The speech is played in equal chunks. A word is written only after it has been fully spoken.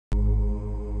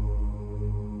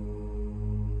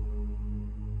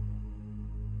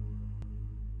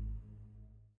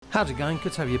How's it going?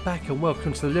 Good to have you back and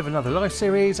welcome to the Live Another Life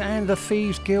series and the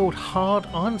Thieves Guild Hard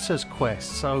Answers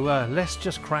quest. So let's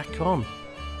just crack on.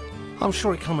 I'm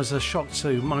sure it comes as a shock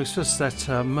to most of us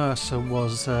that Mercer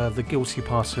was the guilty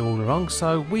party all along,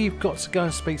 so we've got to go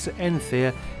and speak to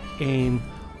Envato in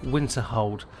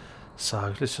Winterhold.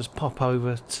 So let's just pop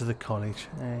over to the college.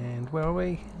 And where are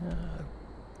we?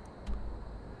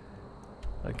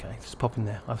 Okay, just pop in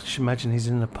there. I should imagine he's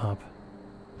in the pub.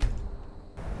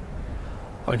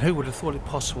 I mean, who would have thought it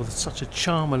possible that such a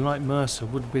charmer like Mercer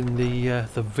would have been the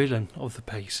villain of the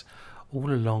piece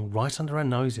all along, right under our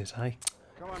noses, eh?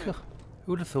 Who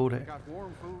would have thought it? Got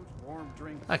warm food, warm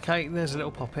drinks. Okay, there's a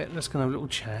little poppet. Let's go and have a little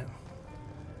chat.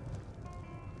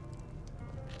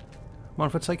 Mind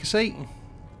if I take a seat?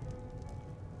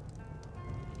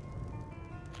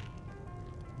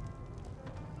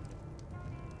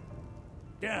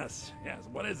 Yes,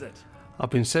 what is it? I've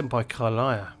been sent by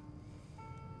Carlia.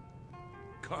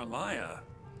 Carlia?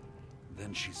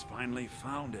 Then she's finally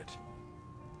found it.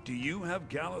 Do you have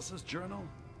Gallus's journal?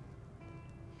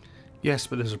 Yes,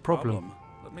 but there's a problem.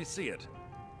 Let me see it.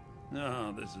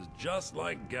 No, this is just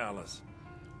like Gallus.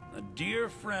 A dear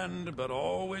friend, but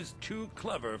always too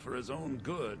clever for his own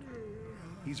good.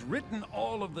 He's written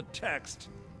all of the text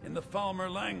in the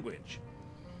Falmer language.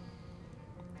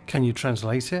 Can you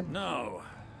translate it? No.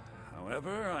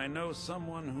 However, I know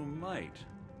someone who might.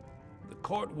 The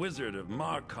court wizard of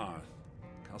Markarth,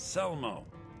 Calselmo,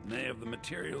 may have the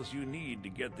materials you need to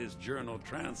get this journal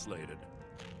translated.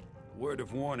 Word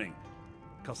of warning,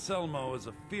 Calselmo is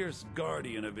a fierce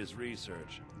guardian of his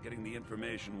research. Getting the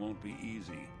information won't be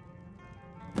easy.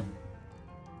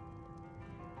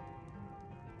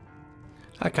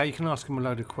 Okay, you can ask him a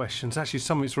load of questions. Actually,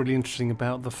 something that's really interesting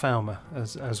about the Falmer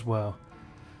as well.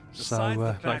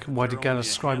 So, like, why did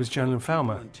Gallus scribe his journal in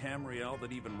Falmer? In Tamriel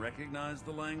that even recognized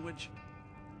the language?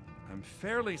 I'm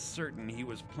fairly certain he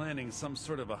was planning some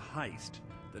sort of a heist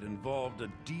that involved a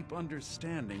deep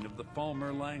understanding of the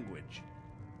Falmer language.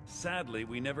 Sadly,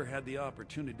 we never had the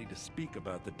opportunity to speak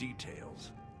about the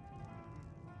details.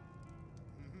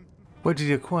 Where did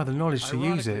he acquire the knowledge to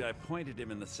use it? I pointed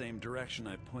him in the same direction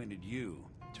I pointed you,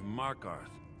 to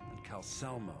Markarth and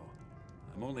Calselmo.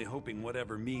 I'm only hoping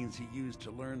whatever means he used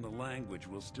to learn the language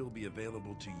will still be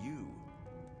available to you.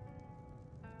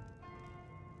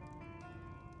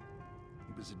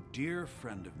 He was a dear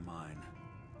friend of mine,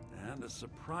 and a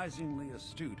surprisingly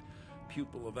astute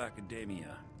pupil of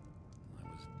academia.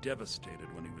 I was devastated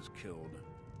when he was killed.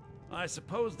 I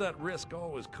suppose that risk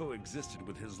always coexisted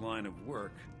with his line of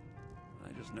work.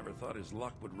 I just never thought his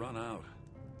luck would run out.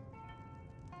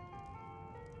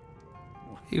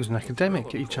 He was an academic.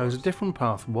 He chose a different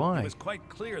path. Why? It was quite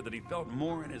clear that he felt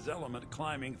more in his element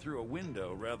climbing through a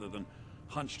window rather than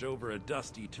hunched over a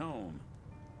dusty tome.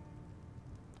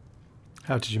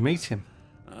 How did you meet him?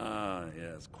 Ah,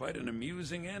 yes, quite an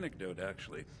amusing anecdote,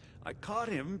 actually. I caught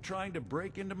him trying to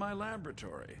break into my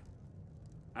laboratory.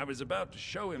 I was about to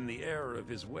show him the error of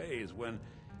his ways when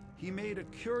he made a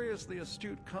curiously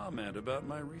astute comment about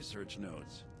my research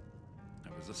notes.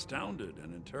 I was astounded,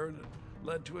 and in turn it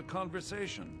led to a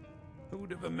conversation. Who would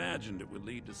have imagined it would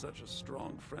lead to such a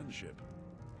strong friendship?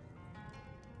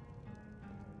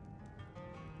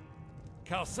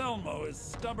 Calselmo is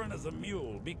stubborn as a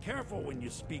mule. Be careful when you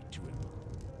speak to him.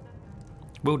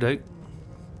 Will do.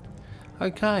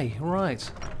 Okay,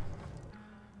 right.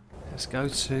 Let's go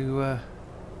to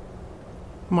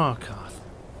Markarth,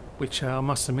 which I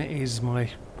must admit is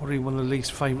probably one of the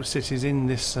least favourite cities in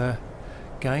this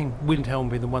game. Windhelm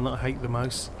being the one that I hate the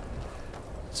most,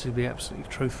 to be absolutely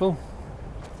truthful.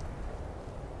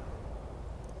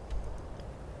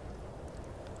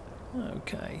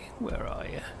 Okay, where are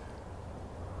you?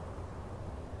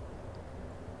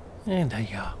 And there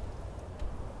you are.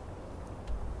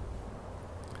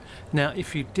 Now,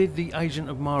 if you did the Agent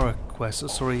of Mara quest,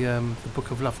 the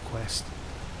Book of Love quest,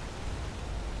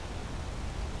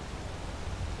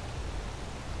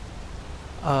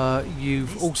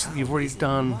 you've already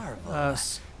done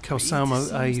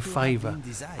Calselmo a favour,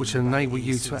 which will enable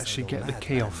you to actually get the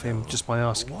key off him just by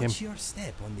asking him. Watch your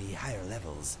step on the higher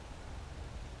levels.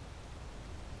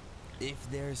 If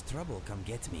there's trouble, come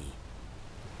get me.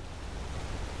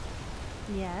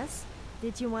 Yes?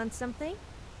 Did you want something?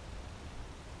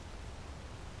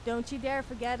 Don't you dare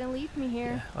forget and leave me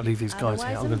here. Yeah, I'll leave these guys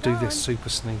here. I'm going to do this super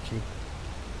sneaky.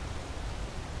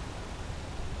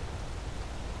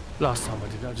 Last time I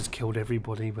did it, I just killed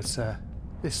everybody, but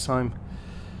this time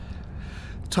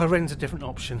Tyren's a different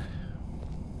option.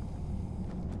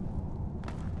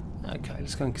 Okay,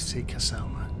 let's go and see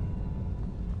Calselmo.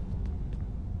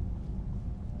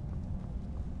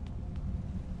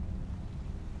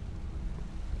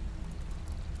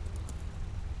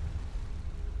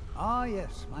 Ah,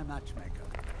 yes, my matchmaker.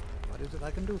 What is it I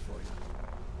can do for you?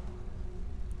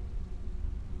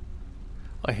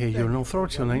 I hear you're an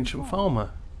authority on ancient farmer.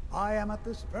 I am at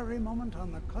this very moment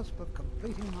on the cusp of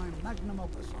completing my magnum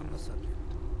opus on the subject.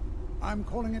 I'm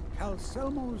calling it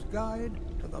Calcelmo's Guide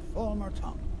to the Former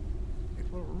Tongue.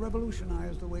 It will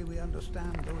revolutionize the way we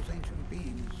understand those ancient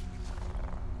beings.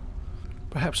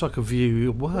 Perhaps I could view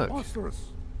your work. Preposterous.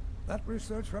 That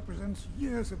research represents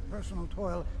years of personal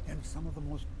toil in some of the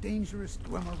most dangerous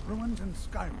Dwemer ruins in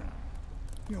Skyrim.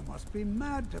 You must be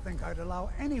mad to think I'd allow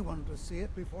anyone to see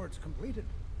it before it's completed.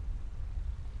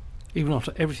 Even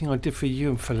after everything I did for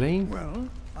you and Feline? Well,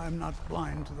 I'm not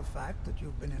blind to the fact that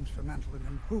you've been instrumental in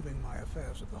improving my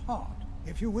affairs of the heart.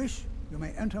 If you wish, you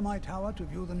may enter my tower to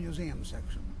view the museum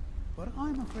section. But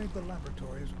I'm afraid the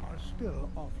laboratories are still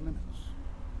off limits.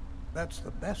 That's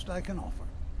the best I can offer.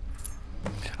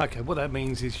 Okay, what that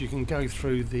means is you can go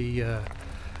through the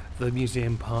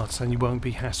museum parts and you won't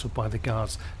be hassled by the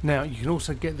guards. Now, you can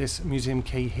also get this museum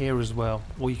key here as well,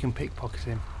 or you can pickpocket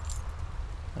him.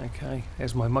 Okay,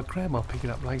 there's my mud crab, I'll pick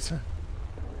it up later.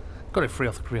 Got it free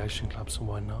off the Creation Club, so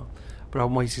why not? But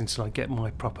I'm waiting until I get my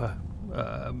proper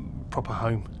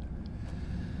home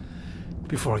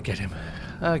before I get him.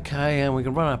 Okay, and we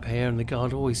can run up here and the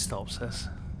guard always stops us.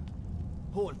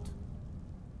 Halt.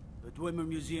 The Dwemer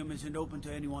Museum isn't open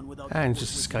to anyone without... And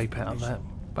just escape out of that.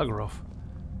 Bugger off.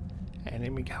 And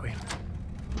then we go in.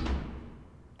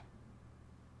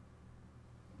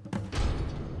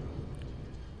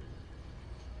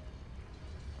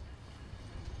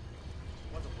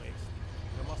 What a waste.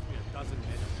 There must be a dozen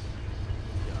men.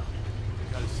 Yeah.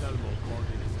 Calcelmo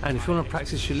coordinates. And if you want to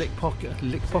practice your lock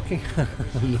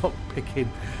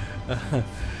picking,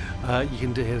 you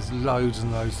can do. There's loads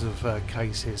and loads of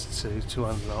cases to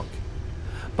unlock.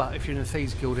 But if you're in a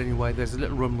Thieves Guild anyway, there's a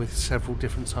little room with several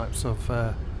different types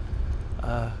of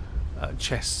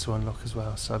chests to unlock as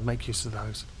well. So make use of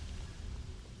those.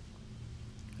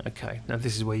 Okay, now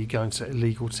this is where you go into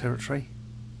illegal territory.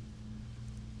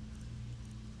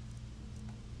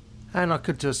 And I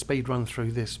could do a speed run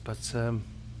through this, but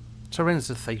Terren's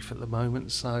a thief at the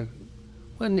moment, so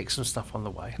we'll nick some stuff on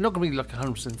the way. I'm not going to be like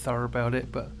 100% thorough about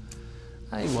it, but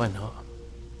hey, why not?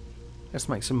 Let's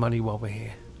make some money while we're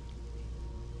here.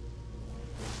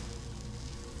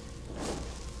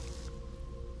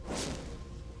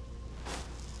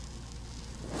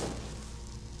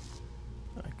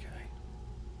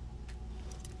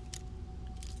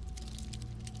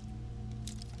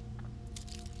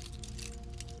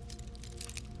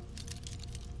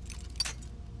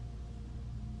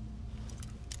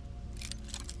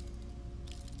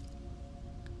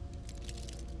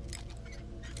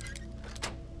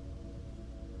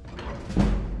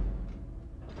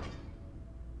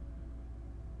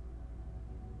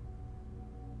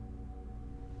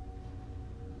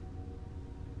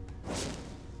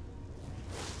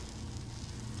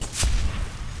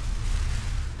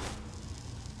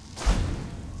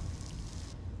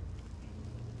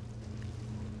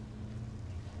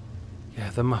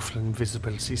 The muffling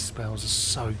invisibility spells are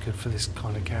so good for this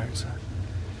kind of character.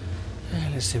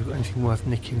 Let's see if we've got anything worth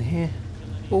nicking here.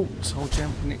 Oh, soul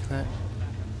gem, nick that.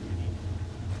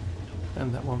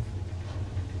 And that one.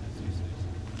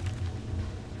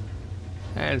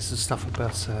 And there's some stuff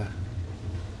about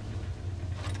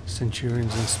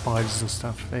centurions and spiders and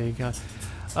stuff. There you go.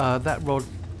 That rod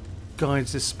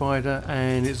guides this spider,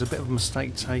 and it's a bit of a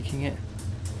mistake taking it.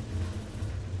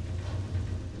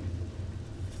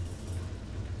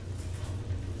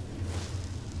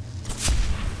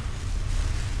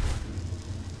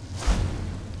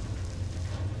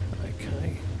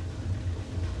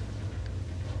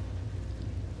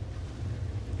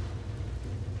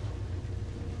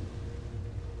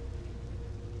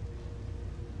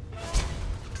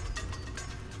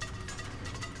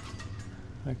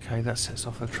 Okay, that sets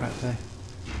off the trap there.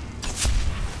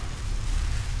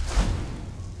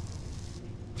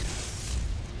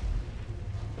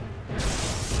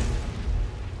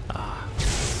 Ah,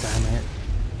 damn it.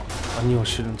 I knew I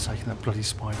shouldn't have taken that bloody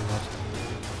spider rod.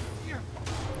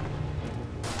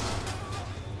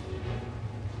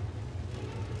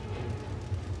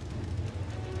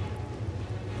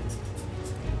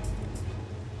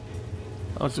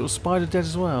 Oh, is the little spider dead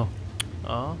as well?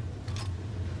 Ah.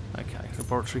 Okay,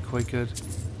 laboratory quite good.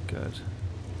 Good.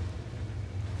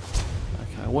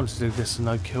 Okay, I wanted to do this and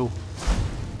no kill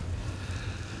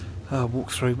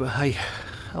walk through, but hey,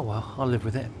 oh well, I'll live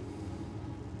with it.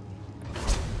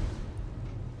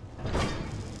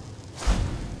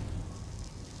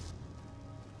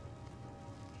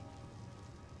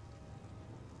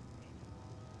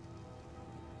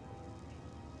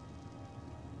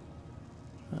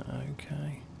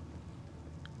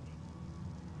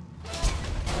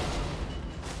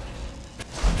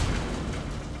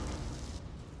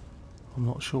 I'm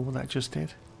not sure what that just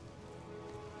did.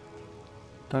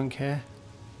 Don't care.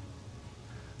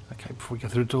 Okay, before we go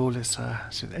through the door, let's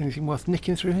is there anything worth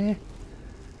nicking through here?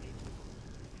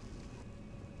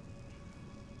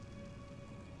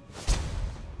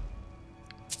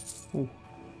 Oh,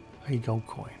 a gold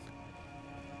coin.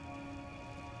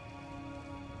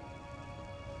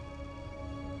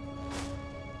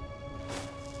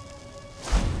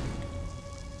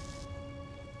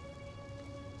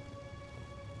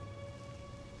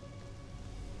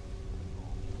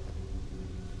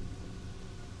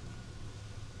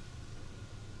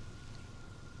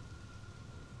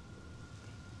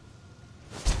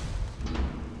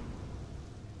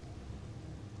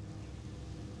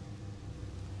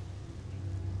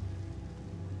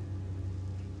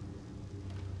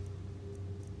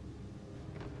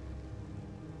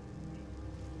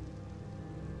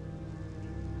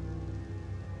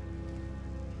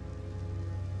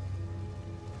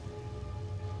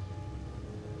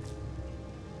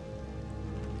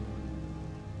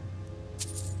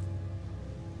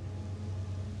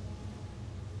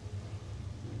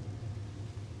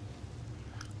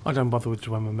 I don't bother with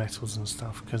Dwemer metals and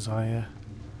stuff because I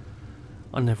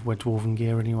never wear dwarven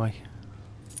gear anyway.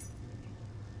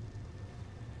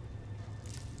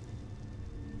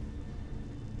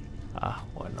 Ah,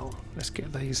 why not? Let's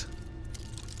get these.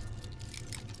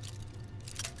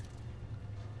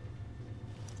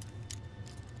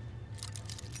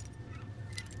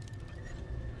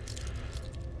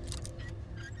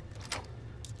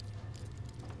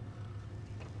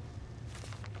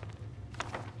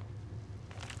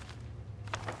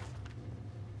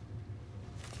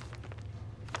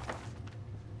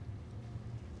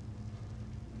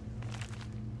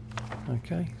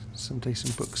 Okay, some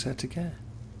decent books there to get.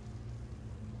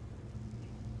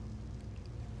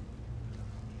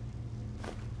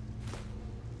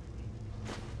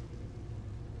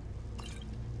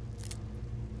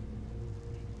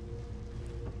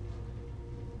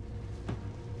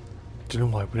 Don't know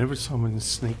why, whenever I'm in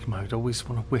sneak mode, I always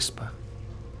want to whisper.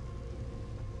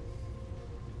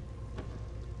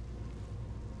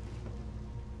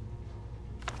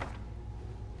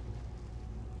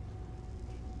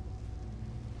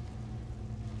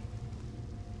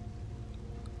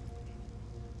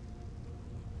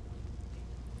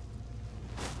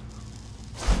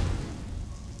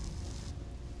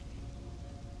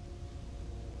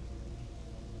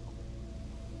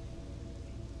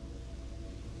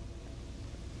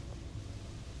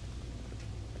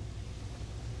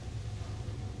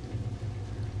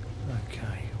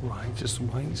 Right, just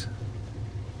wait.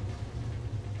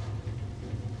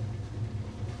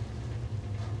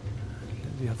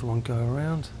 Let the other one go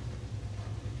around.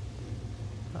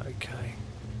 Okay.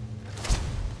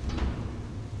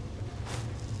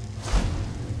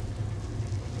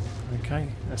 Okay,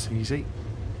 that's easy.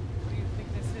 What do you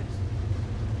think this is?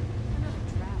 Another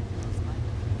trap, most likely.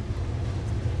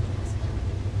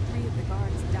 Three of the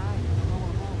guards died in the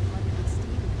lower hall flooded with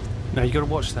steam. Now you got to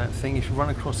watch that thing. If you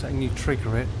run across that and you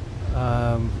trigger it,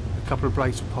 a couple of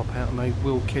blades will pop out and they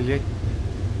will kill you,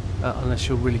 unless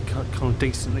you're really kind of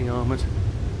decently armoured.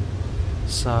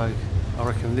 So I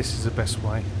reckon this is the best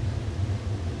way.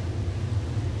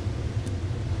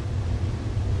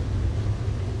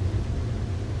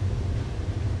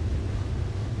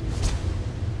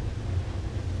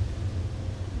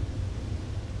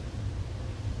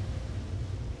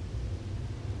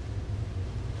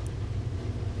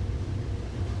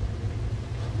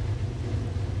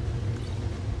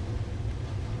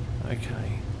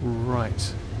 Okay,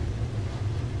 right.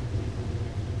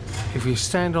 If you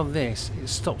stand on this, it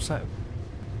stops that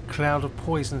cloud of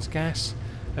poisonous gas,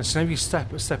 and so if you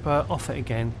step off it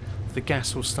again, the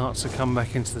gas will start to come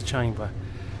back into the chamber.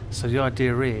 So the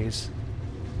idea is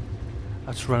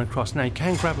to run across. Now you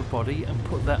can grab a body and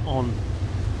put that on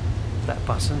that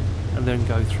button and then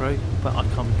go through, but I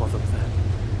can't be bothered with that.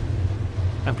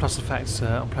 And plus the fact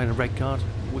I'm playing a red guard,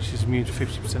 which is immune to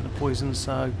 50% of poison,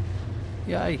 so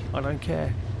yay, I don't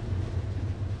care.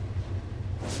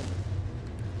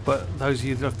 But those of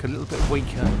you that look a little bit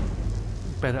weaker,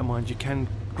 bear that in mind, you can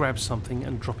grab something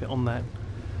and drop it on that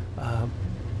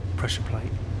pressure plate.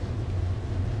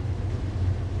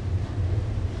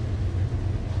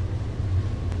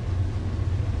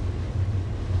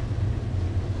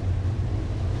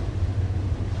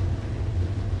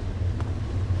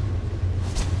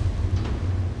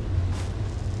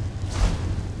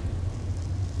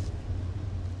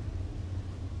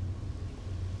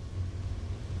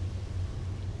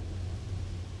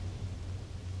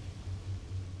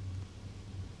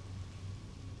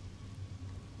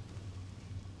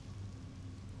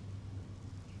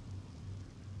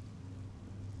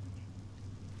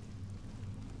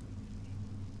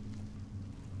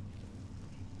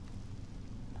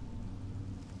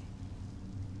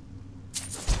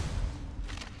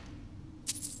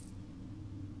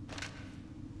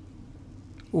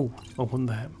 Oh, I want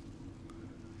that.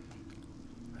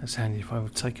 That's handy if I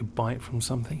would take a bite from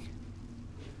something.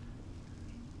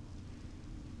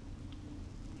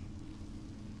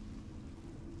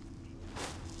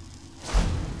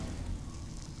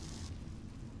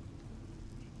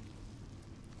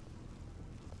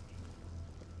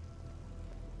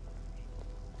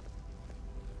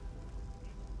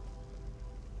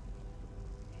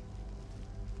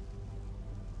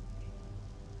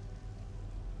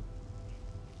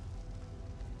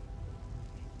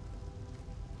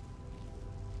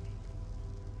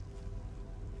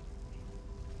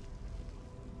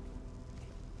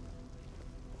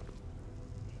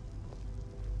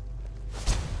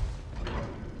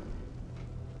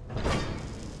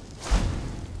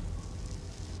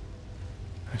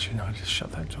 Actually, no, I just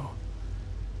shut that door.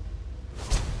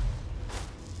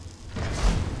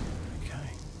 Okay.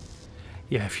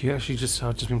 Yeah, if you actually just...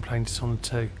 I've just been playing Dishonored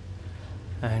 2.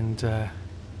 And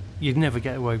you'd never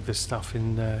get away with this stuff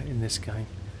in this game.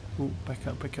 Oh, back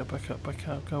up, back up, back up, back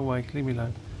up. Go away, leave me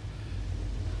alone.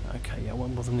 Okay, yeah, I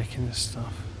won't bother nicking this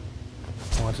stuff.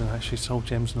 Oh, I don't know, actually, soul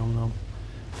gems, nom nom.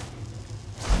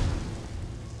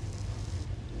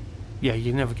 Yeah,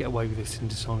 you never get away with this in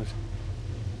Dishonored.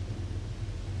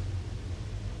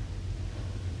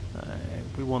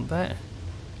 We want that.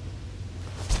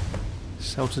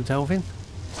 Sell to Delvin.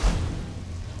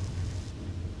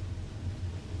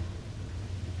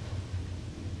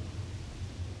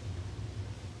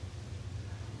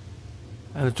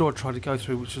 And the door I tried to go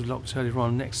through, which was locked earlier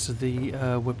on, next to the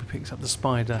where we picked up the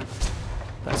spider,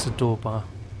 that's a door bar.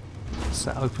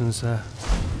 So that opens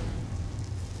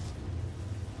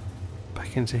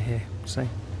back into here. See?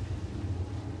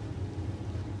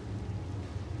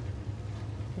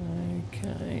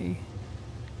 Okay.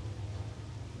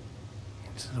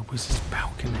 Into the wizard's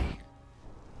balcony.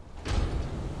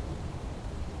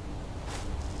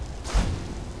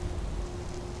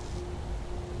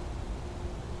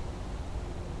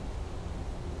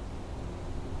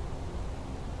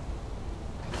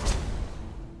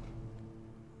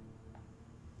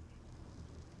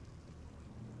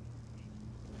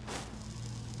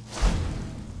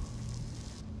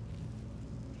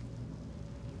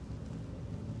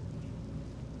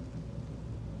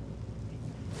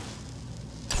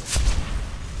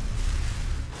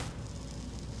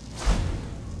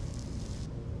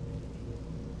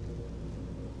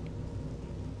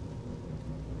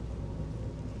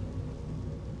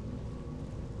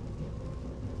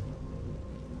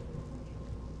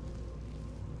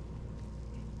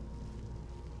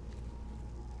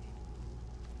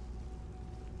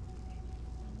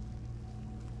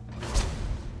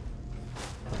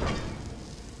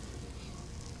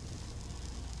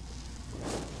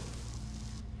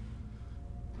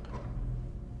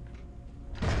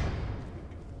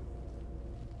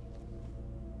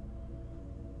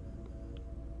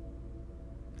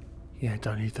 Yeah,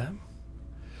 don't need that.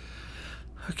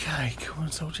 Okay, come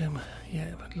on, soul gem.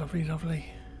 Yeah, lovely,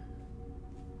 lovely.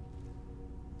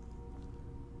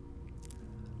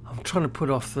 I'm trying to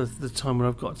put off the time when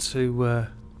I've got to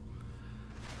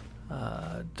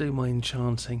do my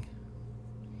enchanting,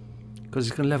 because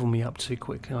it's going to level me up too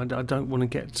quickly. I don't want to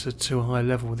get to too high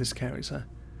level with this character.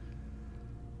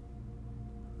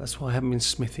 That's why I haven't been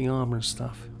smithing armour and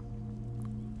stuff.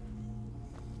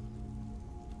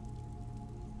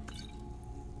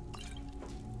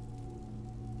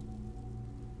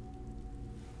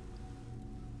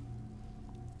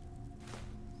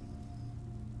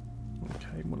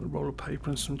 Want a roll of paper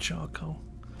and some charcoal.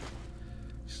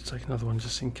 Just take another one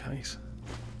just in case.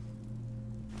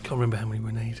 Can't remember how many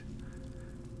we need.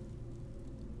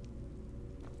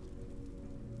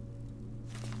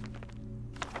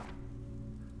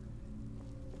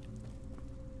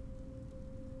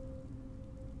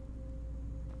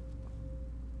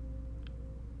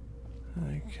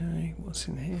 Okay, what's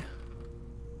in here?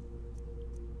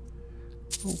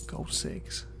 Oh, gold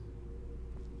 6.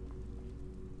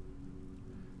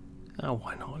 Oh,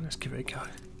 why not? Let's give it a go.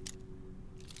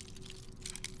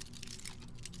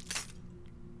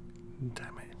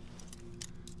 Damn it.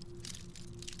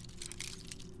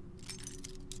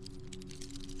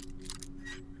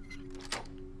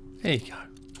 There you go.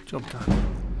 Job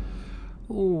done.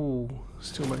 Ooh,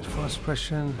 still makes fire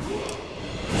suppression.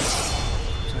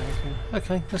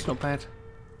 Okay, that's not bad.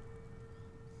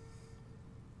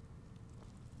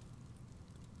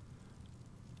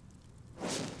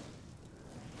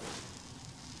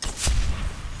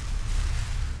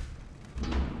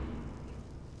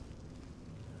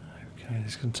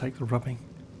 It's going to take the rubbing.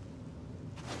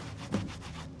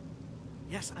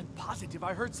 Yes, I'm positive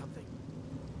I heard something.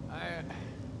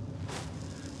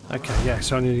 Okay, yeah,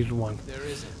 so I only need one. There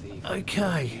is a thief.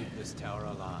 Okay. Keep this tower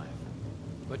alive.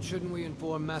 But shouldn't we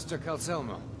inform Master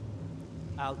Calcelmo?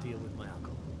 I'll deal with my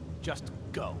uncle. Just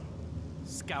go.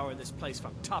 Scour this place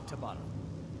from top to bottom.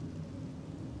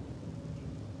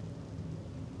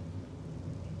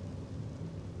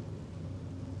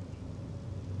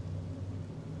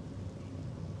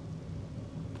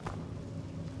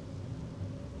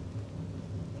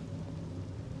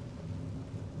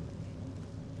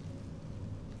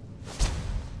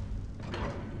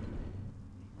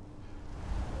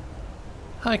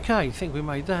 Okay, I think we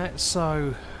made that,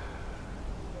 so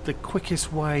the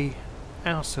quickest way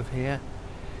out of here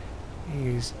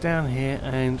is down here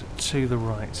and to the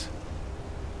right.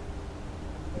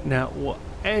 Now,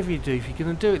 whatever you do, if you're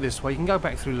going to do it this way, you can go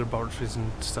back through laboratories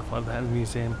and stuff like that in the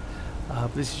museum.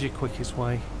 But this is your quickest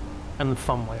way, and the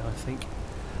fun way, I think.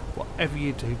 Whatever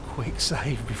you do, quick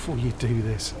save before you do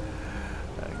this.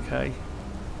 Okay.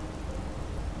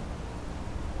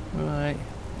 Right.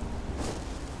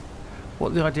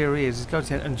 What the idea is go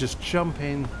down and just jump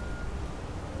in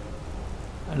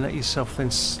and let yourself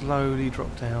then slowly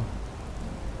drop down.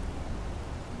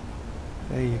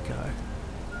 There you go.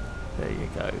 There you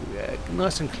go. Yeah,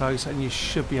 nice and close, and you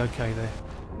should be okay there.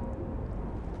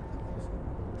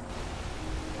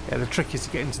 Yeah, the trick is to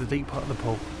get into the deep part of the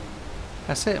pool.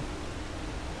 That's it.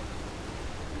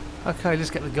 Okay,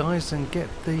 let's get the guys and get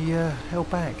the hell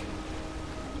back.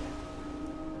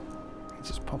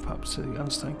 Just pop up to the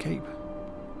Unstone Keep.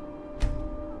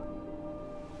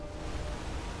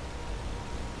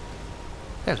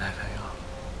 There they are.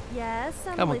 Yes,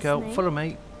 I'm Come on, listening. girl, follow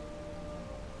me.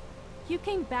 You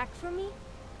came back for me?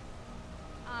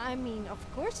 I mean, of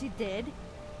course you did.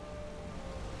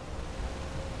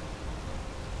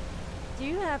 Do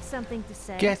you have something to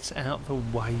say? Get out the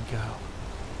way, girl.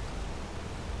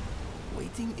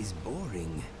 Waiting is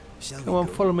boring. Shall Come we on,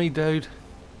 go? follow me, dude.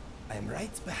 I'm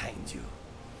right behind you.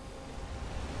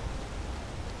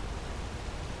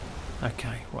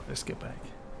 Okay, right, let's get back.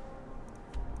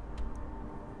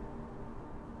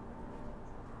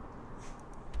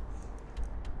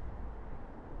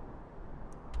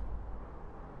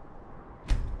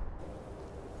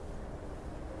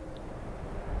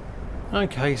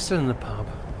 Okay, still in the pub.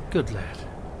 Good lad.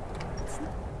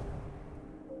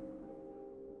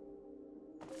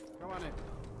 Come on in.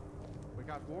 We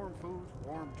got warm food,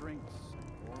 warm drinks.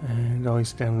 And oh,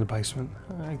 he's down in the basement.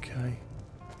 Okay.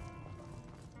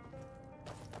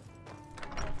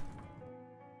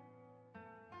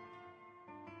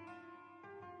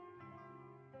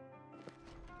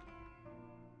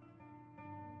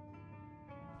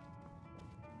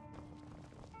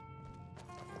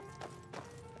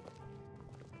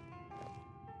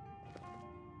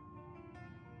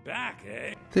 Back,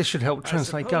 eh? This should help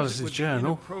translate I suppose Gallus' it would be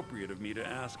journal. inappropriate of me to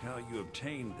ask how you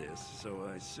obtained this, so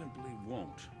I simply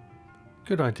won't.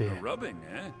 Good idea. A rubbing,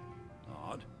 eh?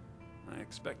 Odd. I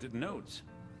expected notes.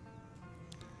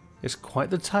 It's quite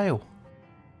the tale.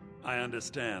 I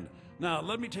understand. Now,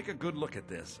 let me take a good look at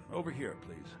this. Over here,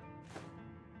 please.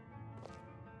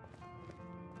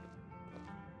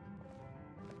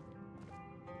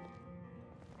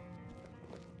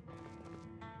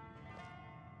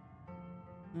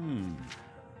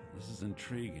 This is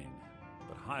intriguing,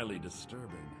 but highly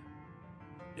disturbing.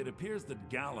 It appears that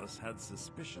Gallus had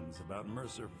suspicions about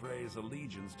Mercer Frey's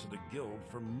allegiance to the Guild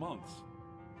for months.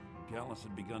 Gallus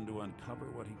had begun to uncover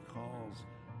what he calls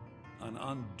an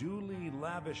unduly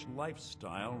lavish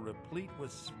lifestyle replete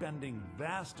with spending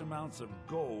vast amounts of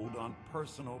gold on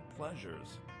personal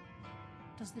pleasures.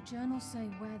 Does the journal say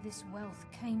where this wealth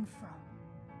came from?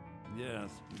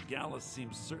 Yes, Gallus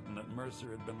seems certain that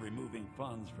Mercer had been removing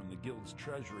funds from the Guild's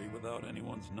treasury without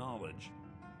anyone's knowledge.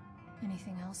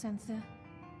 Anything else, Enthir?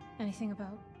 Anything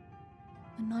about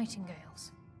the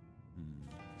Nightingales?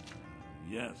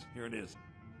 Yes, here it is.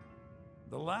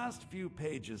 The last few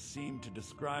pages seem to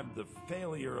describe the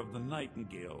failure of the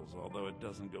Nightingales, although it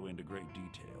doesn't go into great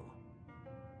detail.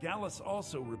 Gallus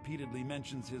also repeatedly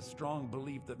mentions his strong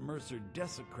belief that Mercer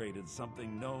desecrated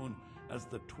something known as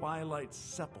the Twilight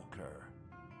Sepulchre.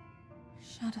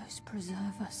 Shadows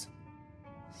preserve us.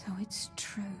 So it's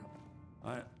true.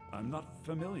 I'm not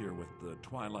familiar with the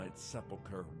Twilight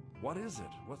Sepulchre. What is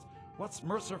it? What's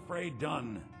Mercer Frey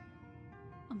done?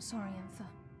 I'm sorry, Enthir.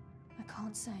 I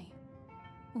can't say.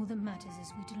 All that matters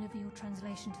is we deliver your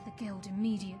translation to the Guild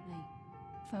immediately.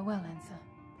 Farewell, Enthir.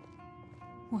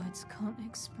 Words can't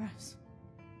express.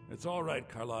 It's all right,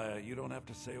 Carlia. You don't have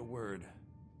to say a word.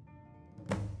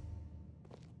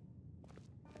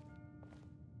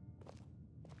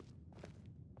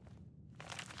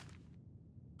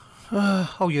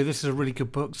 Oh yeah, this is a really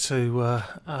good book to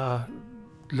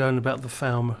learn about the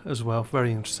farm as well.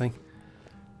 Very interesting.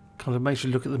 Kind of makes you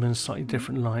look at them in a slightly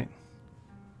different light.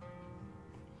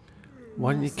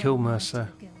 Why didn't you kill Mercer?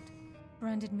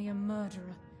 Branded me a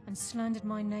murderer and slandered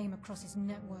my name across his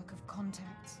network of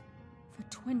contacts. For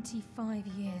 25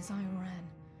 years I ran,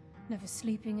 never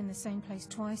sleeping in the same place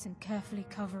twice and carefully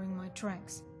covering my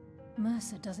tracks.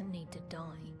 Mercer doesn't need to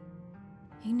die.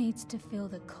 He needs to feel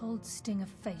the cold sting of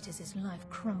fate as his life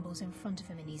crumbles in front of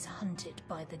him and he's hunted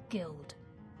by the Guild.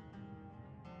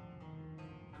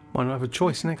 Might not have a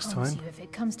choice next time. If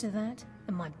it comes to that,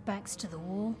 and my back's to the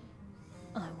wall,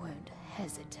 I won't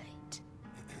hesitate.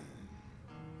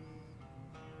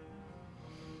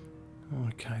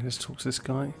 Okay, let's talk to this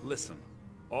guy. Listen,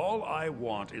 all I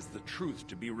want is the truth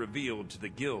to be revealed to the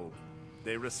Guild.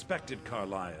 They respected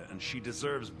Carlia, and she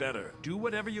deserves better. Do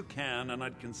whatever you can, and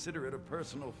I'd consider it a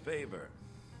personal favor.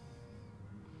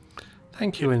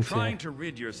 Thank you, If Infinite. trying to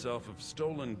rid yourself of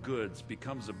stolen goods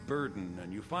becomes a burden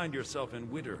and you find yourself in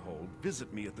Winterhold,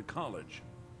 visit me at the college.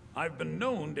 I've been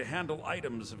known to handle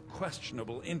items of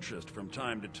questionable interest from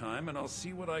time to time, and I'll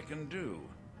see what I can do.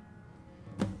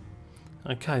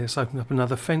 Okay, let's open up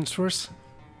another fence for us.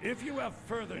 If you have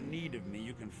further need of me,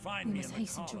 you can find We me must in the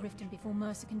hasten college. to Riften before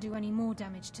Mercer can do any more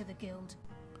damage to the Guild.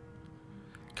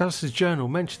 Gallus' journal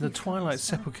mentioned the You've Twilight covered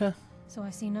this up, Sepulchre. So I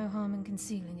see no harm in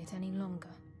concealing it any longer.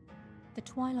 The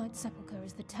Twilight Sepulchre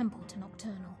is the temple to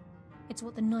Nocturnal. It's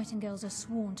what the Nightingales are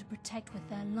sworn to protect with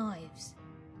their lives.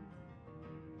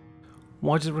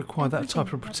 Why does it require that Everything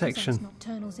type of that represents protection?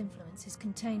 Nocturnal's influence is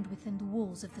contained within the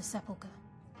walls of the Sepulchre.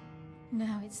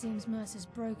 Now it seems Mercer's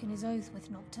broken his oath with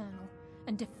Nocturnal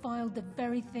and defiled the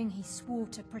very thing he swore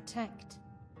to protect.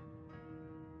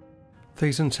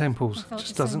 These and I temples felt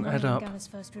just the doesn't same way add when up. Gallus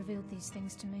first revealed these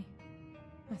things to me.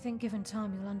 I think given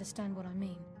time you'll understand what I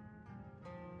mean.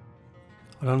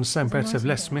 I'd understand As a better if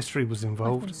less Nightingale, mystery was I've been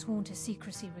involved. sworn to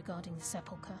secrecy regarding the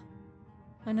Sepulchre.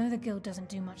 I know the Guild doesn't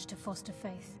do much to foster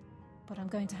faith, but I'm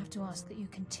going to have to ask that you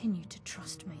continue to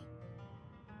trust me.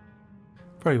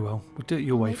 Very well, we'll do it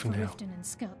your I'll way wait for for now. Riften and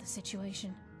scout the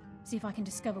situation. See if I can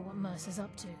discover what Mercer's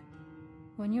up to.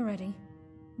 When you're ready,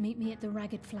 meet me at the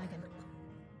Ragged Flagon.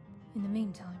 In the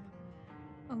meantime,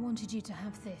 I wanted you to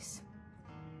have this.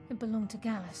 It belonged to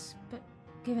Gallus, but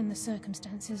given the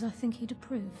circumstances, I think he'd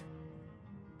approve.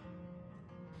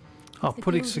 I'll If the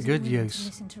put it Guild to isn't good willing to use.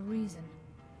 listen to reason,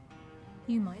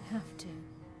 you might have to.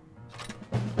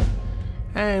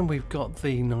 And we've got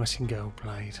the Nightingale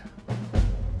blade.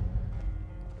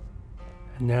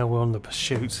 And now we're on the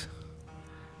pursuit.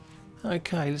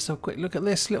 Okay, let's have a quick look at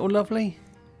this little lovely.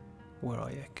 Where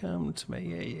are you? Come to me.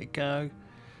 Here you go.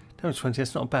 Damage 20,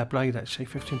 that's not a bad blade actually.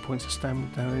 15 points of stamina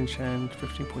damage and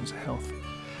 15 points of health.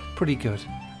 Pretty good,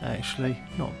 actually.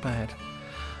 Not bad.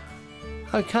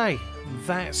 Okay,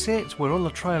 that's it. We're on the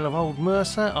trail of old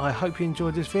Mercer. I hope you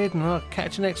enjoyed this vid and I'll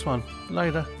catch you next one.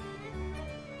 Later.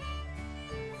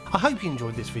 I hope you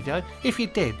enjoyed this video. If you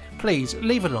did, please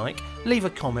leave a like, leave a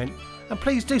comment, and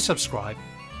please do subscribe.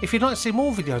 If you'd like to see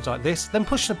more videos like this, then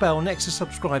push the bell next to the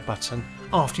subscribe button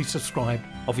after you subscribe,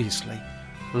 obviously.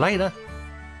 Later.